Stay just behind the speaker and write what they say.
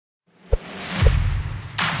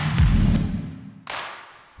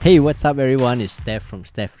Hey, what's up everyone? It's Steph from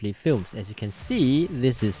Steph Lee Films. As you can see,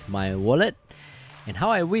 this is my wallet. And how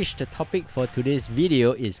I wish the topic for today's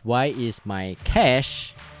video is why is my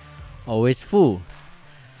cache always full?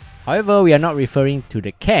 However, we are not referring to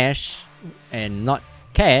the cache and not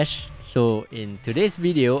cache. So in today's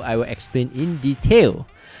video, I will explain in detail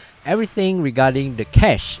everything regarding the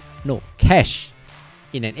cache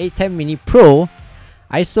in an ATEM Mini Pro,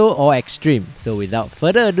 ISO or Extreme. So without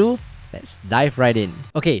further ado, let's dive right in.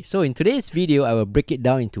 Okay, so in today's video, I will break it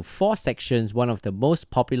down into 4 sections, one of the most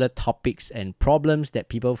popular topics and problems that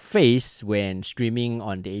people face when streaming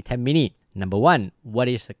on the ATEM Mini. Number 1, what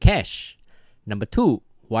is a cache? Number 2,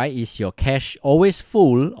 why is your cache always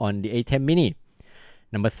full on the ATEM Mini?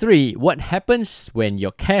 Number 3, what happens when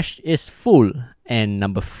your cache is full? And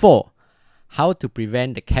number 4, how to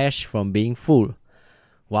prevent the cache from being full.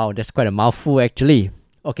 Wow, that's quite a mouthful actually.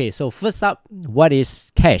 Okay, so first up, what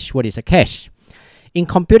is cache? What is a cache? In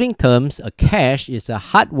computing terms, a cache is a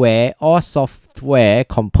hardware or software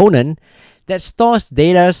component that stores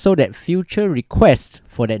data so that future requests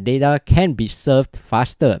for that data can be served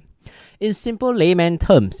faster. In simple layman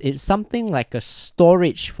terms, it's something like a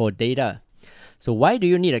storage for data. So why do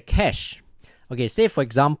you need a cache? Okay, say for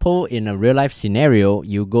example, in a real life scenario,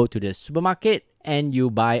 you go to the supermarket and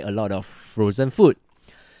you buy a lot of frozen food.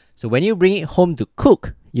 So when you bring it home to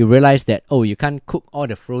cook, you realize that, oh, you can't cook all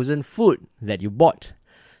the frozen food that you bought.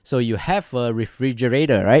 So you have a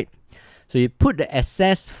refrigerator, right? So you put the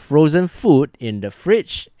excess frozen food in the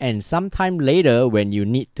fridge, and sometime later when you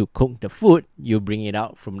need to cook the food, you bring it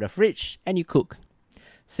out from the fridge and you cook.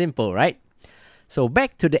 Simple, right? So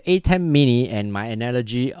back to the ATEM Mini and my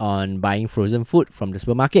analogy on buying frozen food from the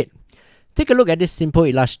supermarket. Take a look at this simple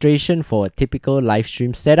illustration for a typical live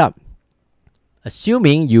stream setup.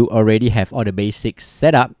 Assuming you already have all the basics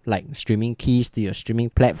set up, like streaming keys to your streaming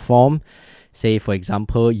platform, say for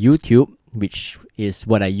example YouTube, which is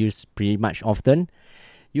what I use pretty much often.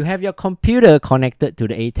 You have your computer connected to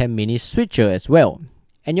the ATEM Mini switcher as well,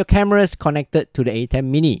 and your camera is connected to the ATEM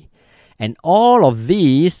Mini. And all of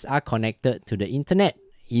these are connected to the internet,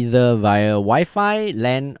 either via Wi-Fi,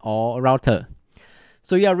 LAN or router.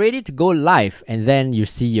 So you are ready to go live, and then you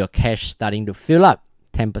see your cache starting to fill up.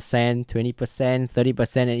 10%, 20%,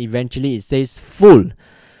 30%, and eventually it says full.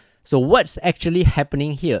 So what's actually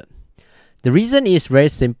happening here? The reason is very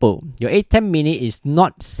simple. Your ATEM Mini is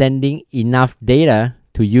not sending enough data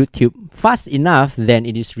to YouTube fast enough than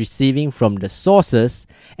it is receiving from the sources,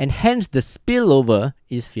 and hence the spillover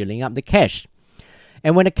is filling up the cache.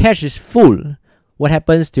 And when the cache is full, what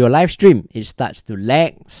happens to your live stream? It starts to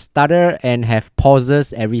lag, stutter, and have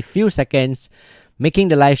pauses every few seconds, making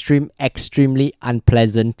the live stream extremely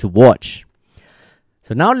unpleasant to watch.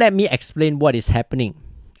 So now let me explain what is happening.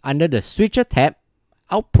 Under the switcher tab,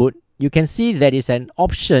 output, you can see that is an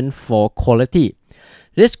option for quality.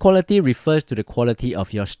 This quality refers to the quality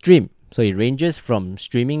of your stream. So it ranges from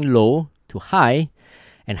streaming low to high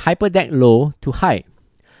and hyperdeck low to high.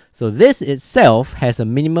 So this itself has a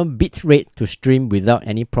minimum bit rate to stream without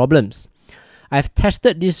any problems. I've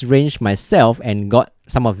tested this range myself and got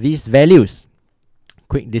some of these values.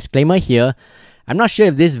 Quick disclaimer here, I'm not sure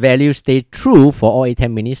if this value stay true for all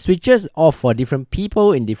ATEM Mini switches or for different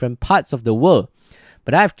people in different parts of the world.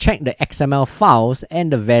 But I've checked the XML files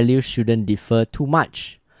and the values shouldn't differ too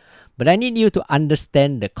much. But I need you to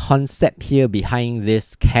understand the concept here behind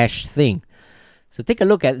this cache thing. So take a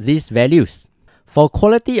look at these values. For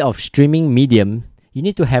quality of streaming medium, you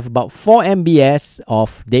need to have about 4 MBs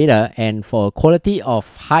of data, and for quality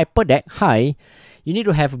of hyperdeck high, you need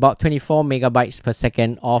to have about 24 megabytes per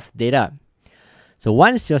second of data. So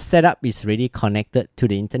once your setup is already connected to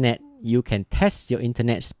the internet, you can test your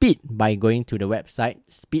internet speed by going to the website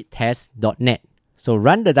SPEEDTEST.net. So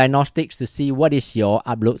run the diagnostics to see what is your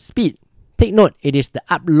upload speed. Take note, it is the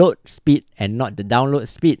upload speed and not the download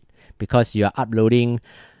speed, because you are uploading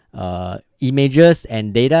images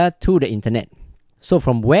and data to the internet. So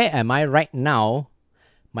from where am I right now?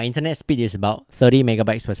 My internet speed is about 30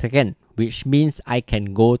 megabytes per second, which means I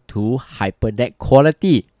can go to hyperdeck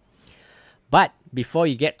quality. But before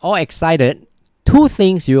you get all excited, 2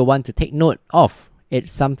 things you will want to take note of.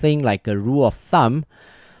 It's something like a rule of thumb.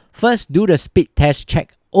 First, do the speed test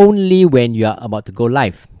check only when you are about to go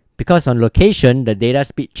live, because on location, the data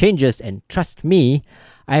speed changes, and trust me,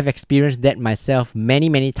 I have experienced that myself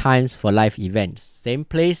many times for live events. Same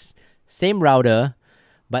place, same router,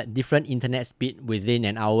 but different internet speed within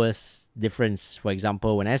an hour's difference. For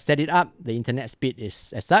example, when I set it up, the internet speed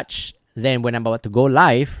is as such. Then when I'm about to go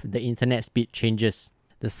live, the internet speed changes.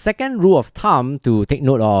 The second rule of thumb to take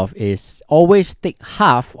note of is always take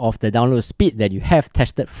half of the download speed that you have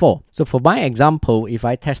tested for. So for my example, if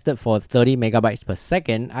I tested for 30 megabytes per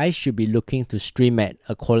second, I should be looking to stream at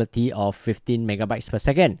a quality of 15 megabytes per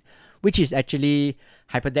second, which is actually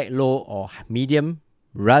hyperdeck low or medium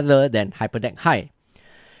rather than hyperdeck high.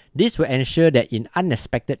 This will ensure that in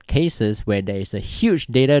unexpected cases where there is a huge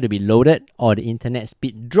data to be loaded or the internet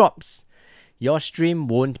speed drops, your stream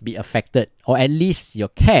won't be affected, or at least your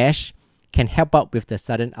cache can help out with the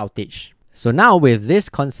sudden outage. So now with this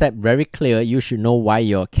concept very clear, you should know why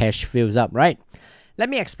your cache fills up, right? Let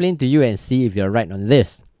me explain to you and see if you're right on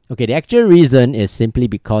this. Okay, the actual reason is simply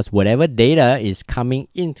because whatever data is coming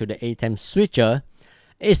into the ATEM switcher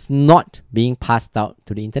is not being passed out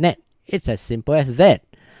to the internet. It's as simple as that.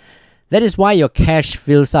 That is why your cache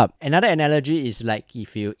fills up. Another analogy is like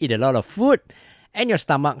if you eat a lot of food and your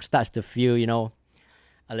stomach starts to feel,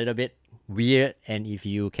 a little bit weird, and if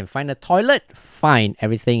you can find a toilet, fine,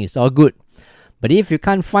 everything is all good. But if you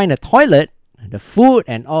can't find a toilet, the food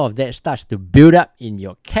and all of that starts to build up in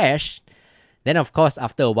your cache, then of course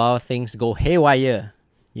after a while things go haywire.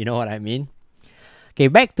 You know what I mean? Okay,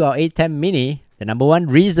 back to our ATEM Mini. The number one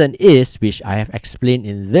reason is, which I have explained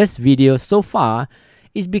in this video so far,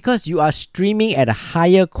 is because you are streaming at a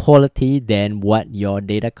higher quality than what your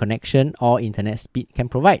data connection or internet speed can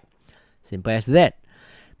provide. Simple as that.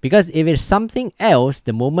 Because if it's something else,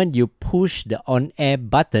 the moment you push the on-air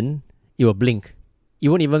button, it will blink. It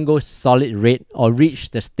won't even go solid red or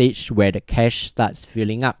reach the stage where the cache starts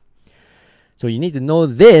filling up. So you need to know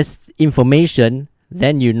this information,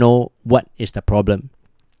 then you know what is the problem.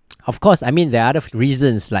 Of course, there are other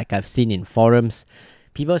reasons like I've seen in forums.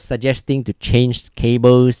 People suggesting to change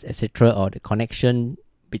cables, etc., or the connection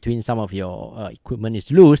between some of your equipment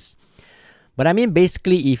is loose. But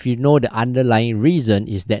basically, if you know the underlying reason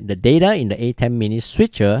is that the data in the ATEM Mini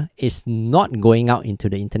switcher is not going out into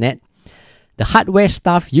the internet, the hardware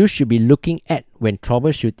stuff you should be looking at when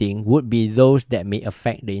troubleshooting would be those that may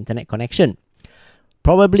affect the internet connection.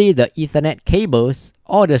 Probably the Ethernet cables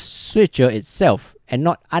or the switcher itself, and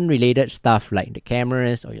not unrelated stuff like the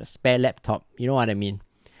cameras or your spare laptop. You know what I mean?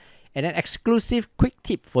 And an exclusive quick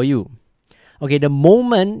tip for you. Okay, the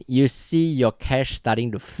moment you see your cache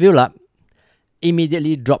starting to fill up,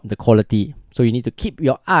 immediately drop the quality. So you need to keep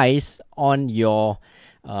your eyes on your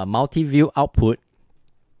multi-view output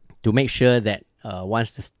to make sure that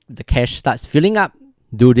once the cache starts filling up,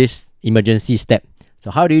 do this emergency step. So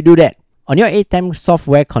how do you do that? On your ATEM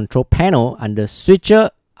software control panel, under switcher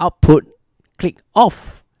output, click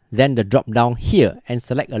off, then the drop down here and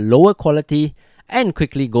select a lower quality and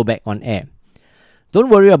quickly go back on air. Don't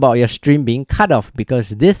worry about your stream being cut off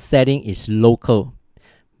because this setting is local,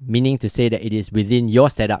 meaning to say that it is within your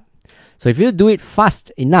setup. So if you do it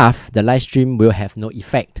fast enough, the live stream will have no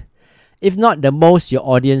effect. If not, the most your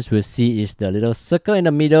audience will see is the little circle in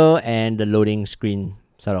the middle and the loading screen,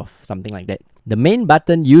 sort of something like that. The main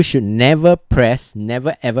button you should never ever press in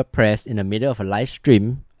the middle of a live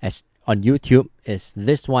stream as on YouTube is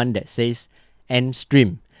this one that says end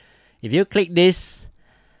stream. If you click this,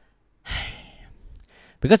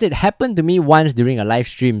 because it happened to me once during a live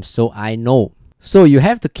stream, so I know. So you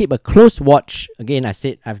have to keep a close watch. Again,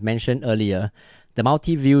 I've mentioned earlier, the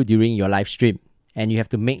multi-view during your live stream, and you have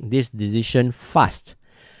to make this decision fast.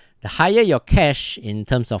 The higher your cache in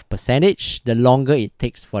terms of percentage, the longer it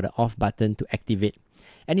takes for the off button to activate.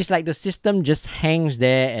 And it's like the system just hangs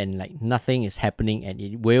there and like nothing is happening, and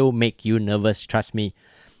it will make you nervous, trust me.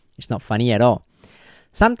 It's not funny at all.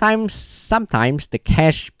 Sometimes the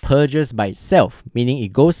cache purges by itself, meaning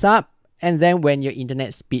it goes up, and then when your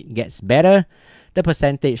internet speed gets better, the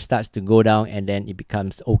percentage starts to go down and then it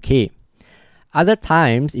becomes okay. Other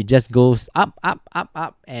times, it just goes up,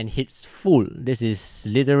 and hits full. This is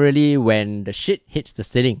literally when the shit hits the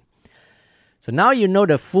ceiling. So now you know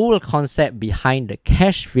the full concept behind the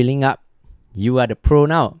cache filling up. You are the pro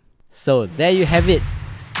now. So there you have it.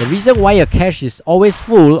 The reason why your cache is always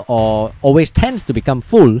full or always tends to become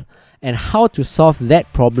full, and how to solve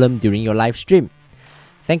that problem during your live stream.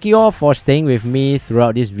 Thank you all for staying with me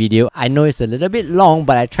throughout this video. I know it's a little bit long,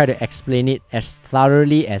 but I try to explain it as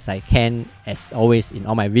thoroughly as I can, as always in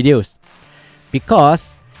all my videos.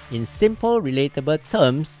 Because in simple, relatable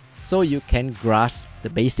terms, so you can grasp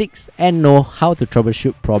the basics and know how to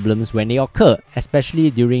troubleshoot problems when they occur,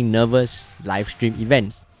 especially during nervous live stream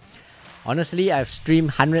events. Honestly, I've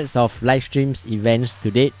streamed hundreds of live streams events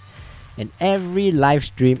to date, and every live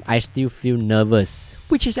stream I still feel nervous,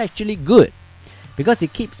 which is actually good. Because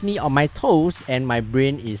it keeps me on my toes and my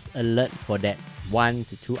brain is alert for that 1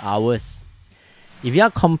 to 2 hours. If you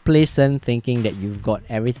are complacent thinking that you've got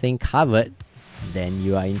everything covered, then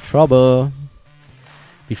you are in trouble.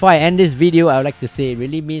 Before I end this video, I would like to say it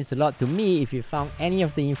really means a lot to me if you found any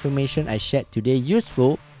of the information I shared today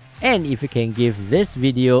useful, and if you can give this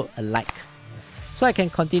video a like, so I can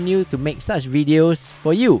continue to make such videos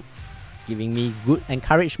for you, giving me good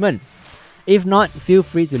encouragement. If not, feel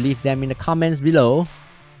free to leave them in the comments below,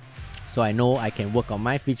 so I know I can work on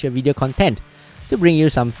my future video content to bring you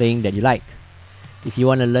something that you like. If you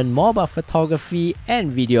want to learn more about photography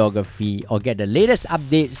and videography, or get the latest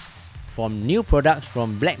updates from new products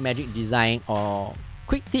from Blackmagic Design, or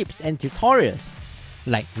quick tips and tutorials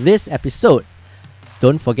like this episode,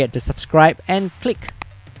 don't forget to subscribe and click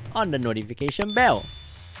on the notification bell.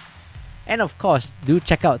 And of course, do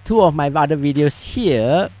check out 2 of my other videos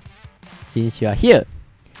here since you are here.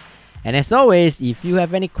 And as always, if you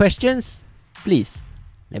have any questions, please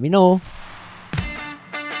let me know.